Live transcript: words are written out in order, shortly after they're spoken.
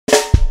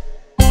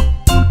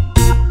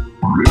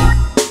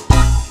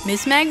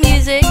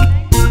MissMac.Music.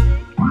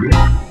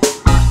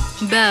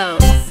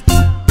 Bells.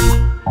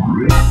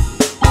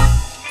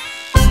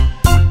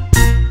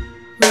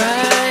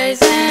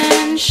 Rise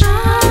and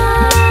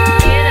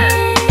shine. Get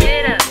up,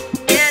 get up,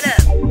 get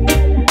up.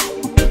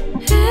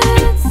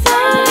 It's the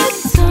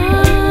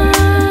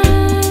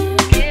time.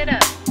 Get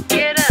up,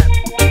 get up.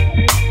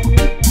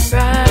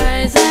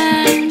 Rise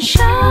and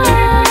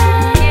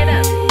shine. Get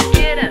up,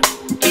 get up,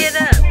 get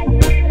up.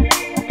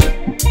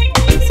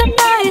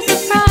 Surprise,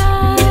 surprise.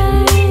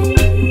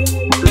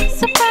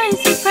 Surprise,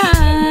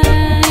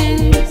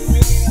 surprise.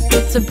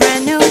 It's a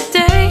brand new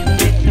day.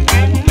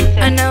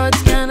 I know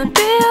it's gonna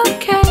be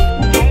okay.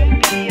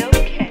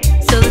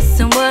 So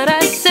listen what I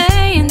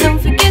say and don't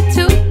forget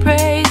to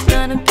pray. It's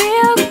gonna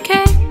be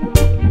okay.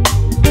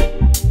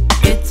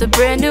 It's a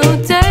brand new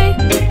day.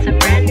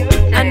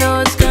 I know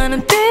it's gonna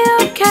be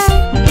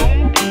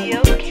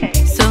okay.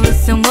 So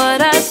listen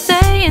what I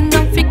say and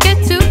don't forget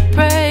to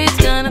pray. It's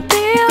gonna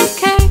be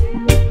okay.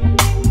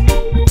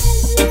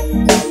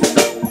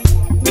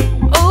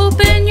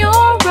 Open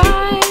your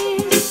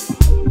eyes,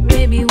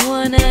 maybe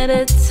one at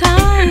a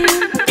time.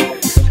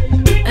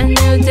 A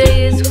new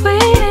day is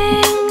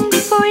waiting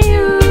for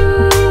you.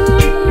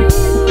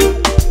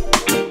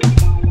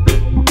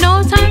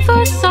 No time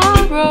for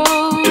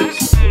sorrows,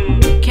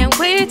 can't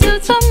wait till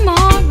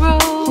tomorrow.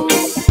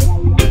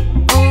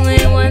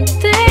 Only one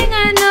thing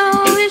I know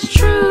is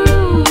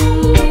true.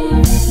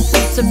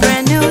 It's a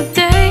brand new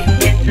day.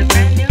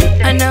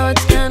 I know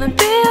it's gonna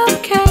be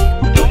okay.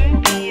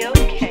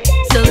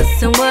 So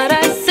listen what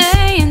I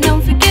say and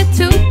don't forget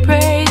to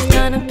pray. It's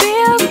gonna be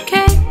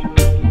okay.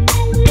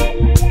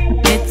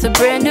 It's a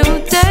brand new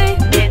day.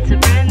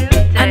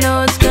 I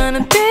know it's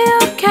gonna be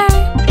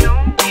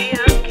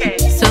okay.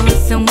 So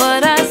listen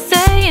what I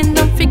say and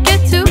don't forget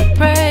to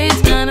pray.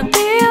 It's gonna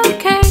be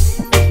okay.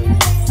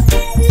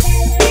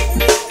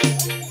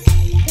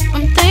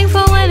 I'm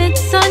thankful when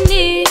it's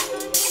sunny,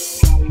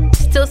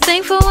 still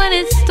thankful when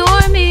it's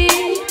stormy.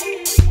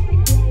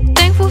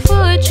 Thankful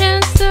for a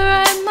chance to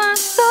write my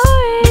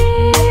story.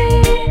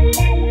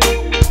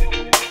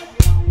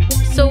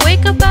 So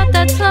wake up out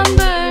that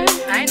slumber.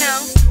 I know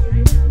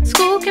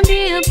school can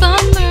be a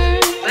bummer,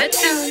 but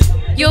soon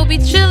you'll be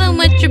chilling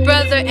with your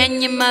brother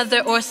and your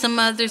mother or some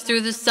others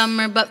through the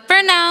summer. But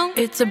for now,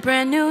 it's a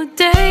brand new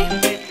day.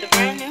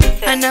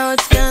 I know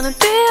it's gonna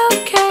be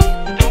okay.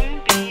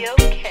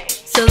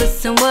 So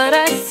listen what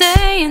I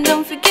say and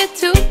don't forget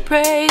to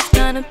pray. It's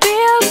gonna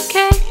be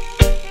okay.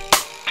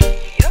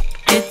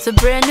 It's a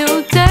brand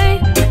new day.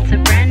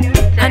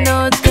 I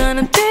know it's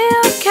gonna be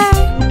okay.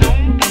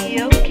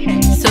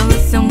 So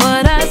listen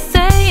what I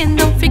say and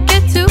don't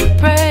forget to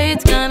pray.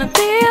 It's gonna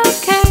be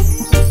okay.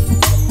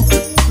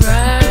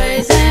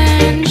 Rise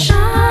and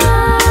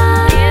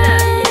shine. Get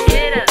up,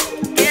 get up,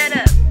 get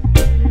up.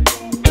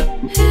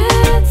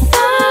 It's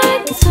the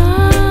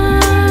time.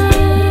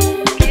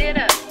 Get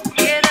up,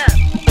 get up.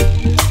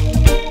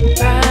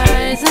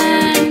 Rise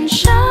and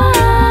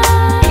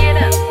shine. Get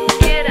up,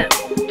 get up,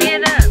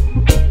 get up.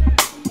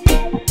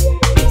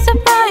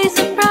 Surprise,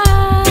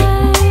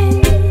 surprise.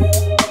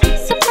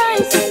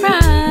 Surprise,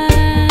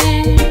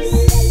 surprise.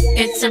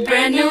 It's a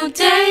brand new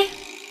day.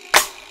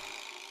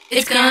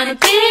 It's gonna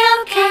be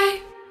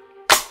okay.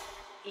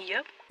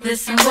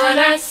 Listen what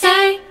I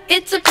say.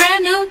 It's a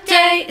brand new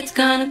day. It's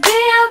gonna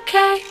be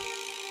okay.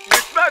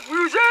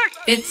 MissMac.Music.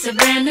 It's a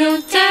brand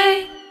new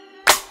day.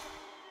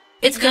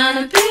 It's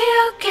gonna be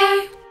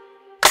okay.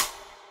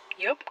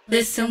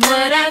 Listen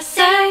what I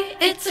say.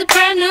 It's a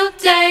brand new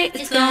day.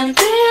 It's gonna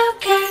be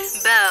okay.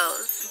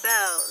 Bells,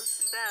 bells.